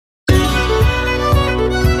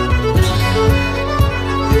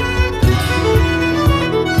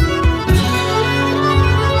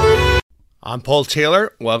I'm Paul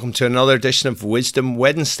Taylor. Welcome to another edition of Wisdom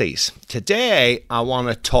Wednesdays. Today, I want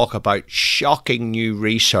to talk about shocking new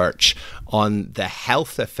research on the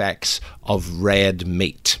health effects of red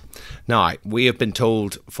meat. Now, we have been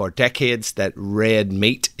told for decades that red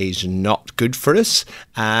meat is not good for us,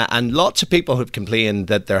 and lots of people have complained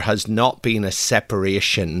that there has not been a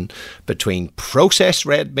separation between processed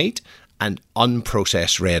red meat and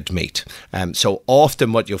unprocessed red meat. So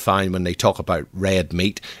often what you'll find when they talk about red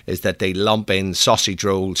meat is that they lump in sausage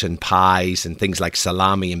rolls and pies and things like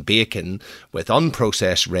salami and bacon with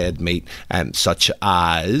unprocessed red meat, such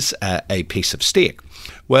as a piece of steak.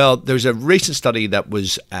 Well, there's a recent study that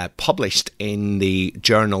was published in the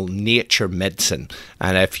journal Nature Medicine.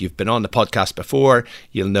 And if you've been on the podcast before,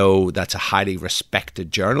 you'll know that's a highly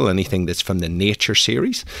respected journal, anything that's from the Nature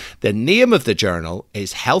series. The name of the journal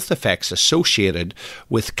is Health Effects Associated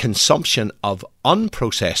with Consumption of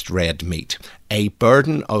Unprocessed Red Meat, a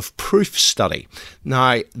Burden of Proof study.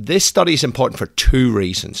 Now, this study is important for two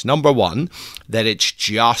reasons. Number one, that it's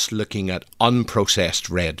just looking at unprocessed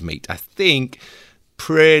red meat. I think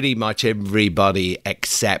pretty much everybody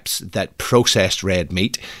accepts that processed red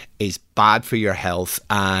meat is bad for your health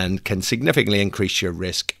and can significantly increase your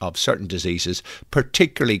risk of certain diseases,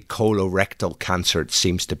 particularly colorectal cancer. It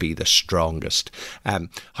seems to be the strongest.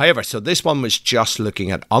 However, so this one was just looking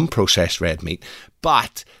at unprocessed red meat,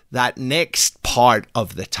 but that next part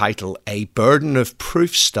of the title, a burden of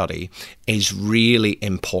proof study, is really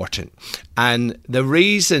important. And the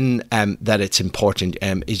reason that it's important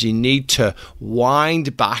is you need to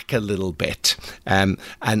wind back a little bit and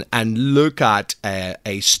look at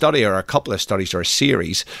a study or a couple of studies or a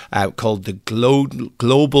series called the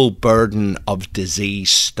Global Burden of Disease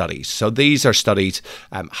Studies. So these are studies,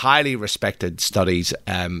 highly respected studies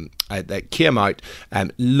that came out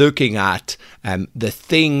looking at the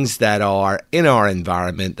things that are in our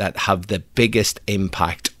environment that have the biggest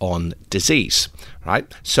impact on disease,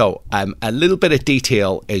 right? So a little bit of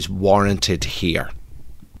detail is warranted here.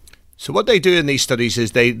 So what they do in these studies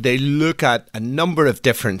is they look at a number of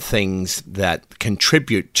different things that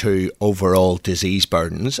contribute to overall disease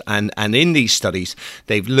burdens. And in these studies,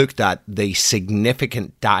 they've looked at the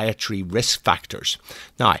significant dietary risk factors.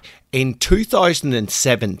 Now, in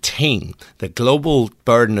 2017, the Global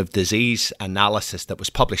Burden of Disease analysis that was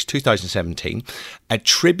published 2017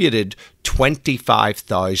 attributed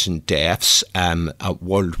 25,000 deaths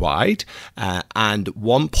worldwide and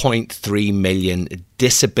 1.3 million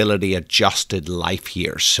disability-adjusted life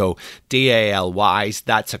years. So DALYs,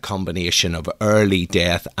 that's a combination of early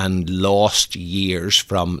death and lost years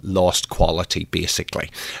from lost quality, basically.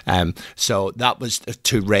 So that was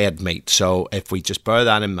to red meat. So if we just bear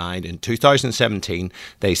that in mind, in 2017,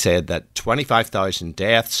 they said that 25,000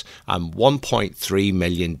 deaths and 1.3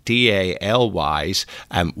 million DALYs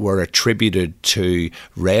were attributed to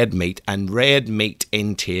red meat, and red meat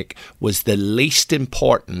intake was the least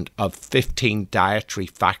important of 15 dietary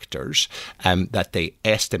factors that they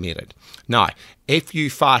estimated. Now, if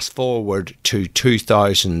you fast forward to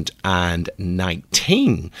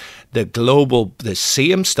 2019, the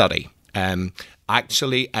same study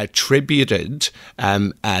actually attributed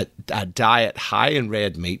a diet high in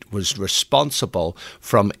red meat was responsible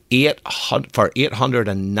for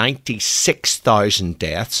 896,000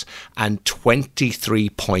 deaths and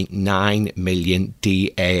 23.9 million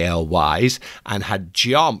DALYs, and had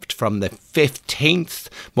jumped from the 15th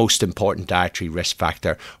most important dietary risk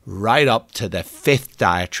factor right up to the 5th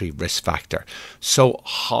dietary risk factor. So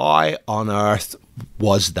how on earth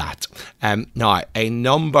was that? Now, a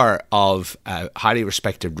number of highly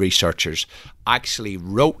respected researchers actually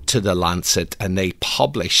wrote to the Lancet, and they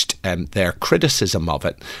published their criticism of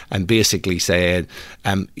it and basically said,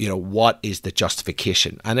 what is the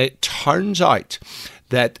justification? And it turns out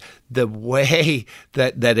that the way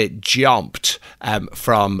that it jumped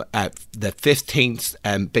from the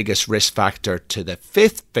 15th biggest risk factor to the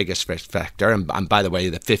 5th biggest risk factor, and by the way,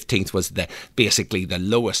 the 15th was basically the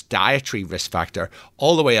lowest dietary risk factor,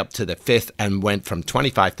 all the way up to the 5th, and went from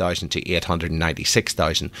 25,000 to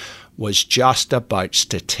 896,000, was just about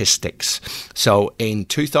statistics. So in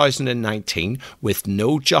 2019, with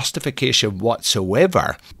no justification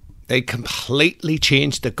whatsoever, they completely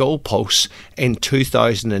changed the goalposts in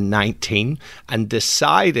 2019 and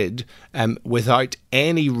decided, without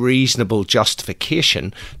any reasonable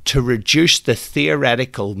justification, to reduce the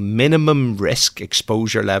theoretical minimum risk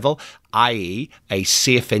exposure level, i.e. a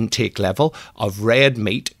safe intake level of red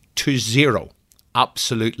meat, to zero.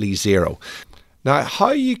 Absolutely zero. Now, how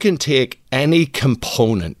you can take any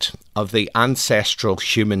component of the ancestral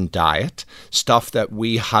human diet, stuff that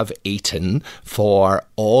we have eaten for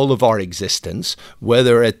all of our existence,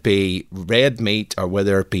 whether it be red meat or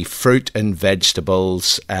whether it be fruit and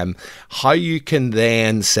vegetables, how you can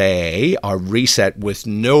then say or reset with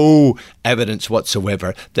no evidence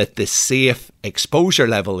whatsoever that the safe exposure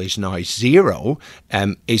level is now zero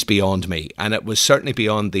is beyond me. And it was certainly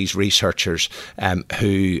beyond these researchers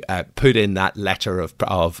who put in that letter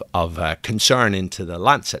of concern into the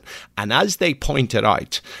Lancet. And as they pointed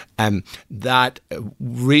out, that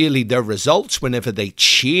really their results, whenever they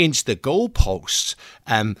changed the goalposts,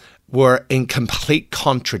 were in complete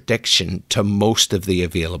contradiction to most of the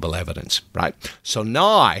available evidence, right? So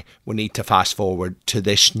now we need to fast forward to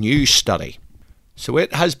this new study. So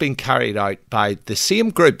it has been carried out by the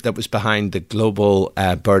same group that was behind the Global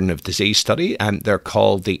Burden of Disease study, and they're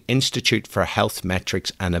called the Institute for Health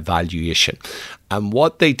Metrics and Evaluation. And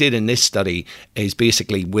what they did in this study is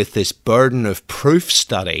basically with this burden of proof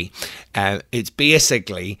study, it's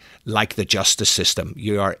basically like the justice system.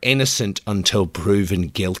 You are innocent until proven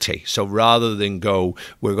guilty. So rather than go,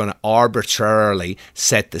 we're going to arbitrarily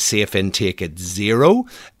set the safe intake at zero,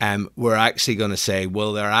 we're actually going to say,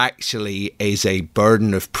 well, there actually is a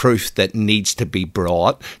burden of proof that needs to be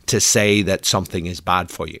brought to say that something is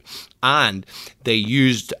bad for you. And they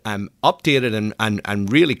used updated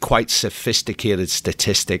and really quite sophisticated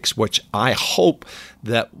statistics, which I hope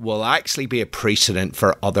that will actually be a precedent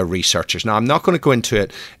for other researchers. Now, I'm not going to go into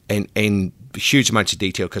it in huge amounts of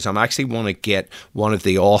detail because I'm actually want to get one of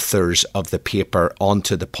the authors of the paper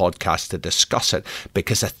onto the podcast to discuss it,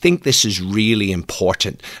 because I think this is really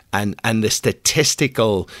important. And the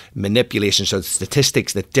statistical manipulations or the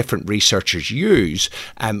statistics that different researchers use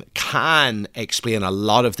can explain a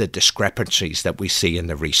lot of the discrepancies that we see in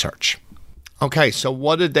the research. Okay, so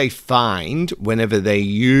what did they find whenever they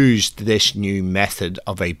used this new method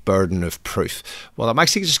of a burden of proof? Well, I'm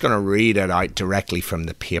actually just going to read it out directly from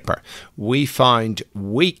the paper. We found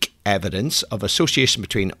weak evidence of association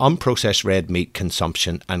between unprocessed red meat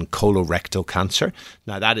consumption and colorectal cancer.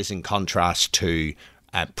 Now, that is in contrast to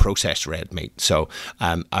processed red meat. So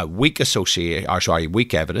a weak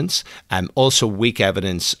evidence, also weak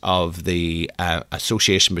evidence of the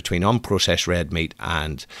association between unprocessed red meat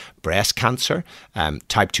and breast cancer,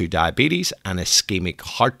 type 2 diabetes, and ischemic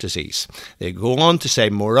heart disease. They go on to say,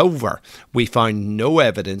 moreover, we found no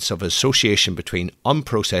evidence of association between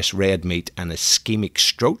unprocessed red meat and ischemic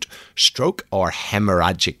stroke or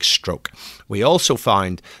hemorrhagic stroke. We also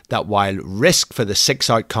found that while risk for the 6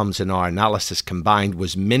 outcomes in our analysis combined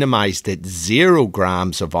was minimized at 0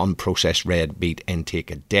 grams of unprocessed red meat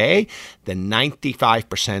intake a day, the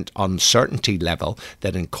 95% uncertainty level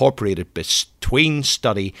that incorporated between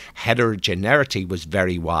study heterogeneity was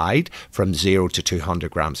very wide, from 0 to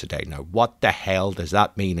 200 grams a day. Now, what the hell does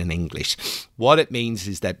that mean in English? What it means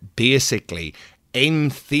is that basically, in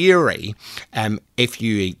theory, if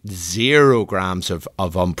you eat 0 grams of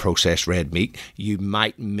unprocessed red meat, you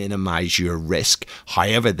might minimize your risk.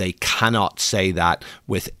 However, they cannot say that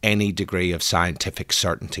with any degree of scientific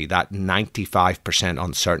certainty. That 95%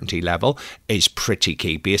 uncertainty level is pretty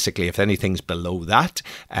key. Basically, if anything's below that,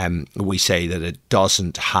 we say that it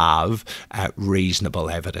doesn't have reasonable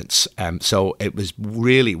evidence. So it was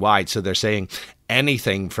really wide. So they're saying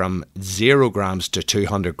anything from 0 grams to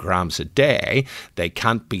 200 grams a day, they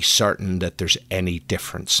can't be certain that there's any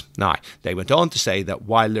difference. Now, they went on to say that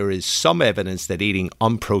while there is some evidence that eating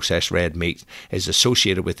unprocessed red meat is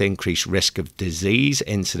associated with increased risk of disease,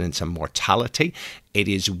 incidence and mortality, it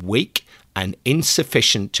is weak and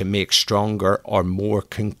insufficient to make stronger or more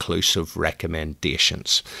conclusive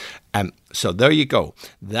recommendations. So there you go.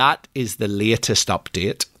 That is the latest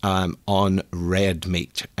update on red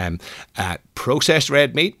meat. Processed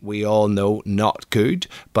red meat, we all know, not good,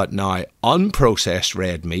 but now unprocessed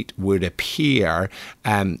red meat would appear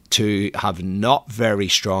to have not very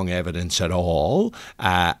strong evidence at all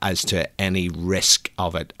as to any risk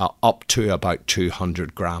of it, up to about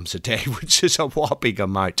 200 grams a day, which is a whopping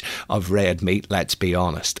amount of red meat, let's be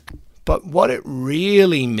honest. But what it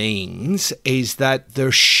really means is that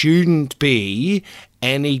there shouldn't be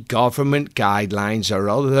any government guidelines or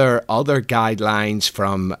other guidelines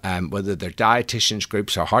from whether they're dietitians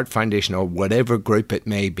groups or Heart Foundation or whatever group it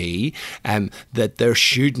may be, that there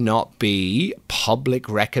should not be public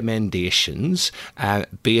recommendations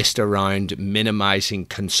based around minimizing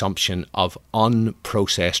consumption of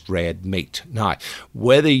unprocessed red meat. Now,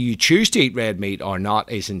 whether you choose to eat red meat or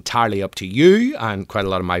not is entirely up to you, and quite a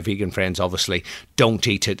lot of my vegan friends obviously don't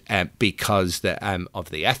eat it because of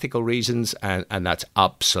the ethical reasons, and that's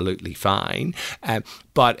absolutely fine.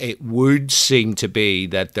 But it would seem to be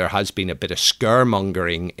that there has been a bit of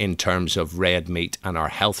scaremongering in terms of red meat and our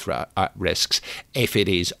health risks if it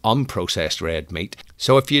is unprocessed red meat.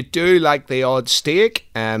 So if you do like the odd steak,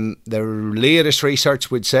 the latest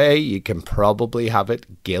research would say you can probably have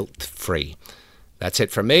it guilt-free. That's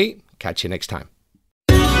it from me. Catch you next time.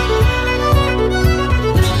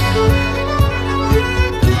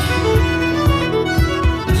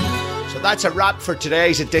 That's a wrap for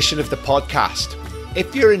today's edition of the podcast.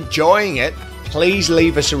 If you're enjoying it, please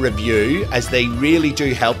leave us a review, as they really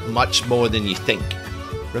do help much more than you think.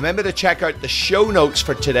 Remember to check out the show notes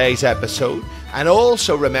for today's episode, and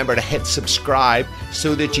also remember to hit subscribe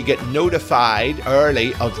so that you get notified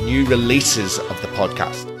early of new releases of the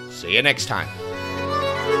podcast. See you next time.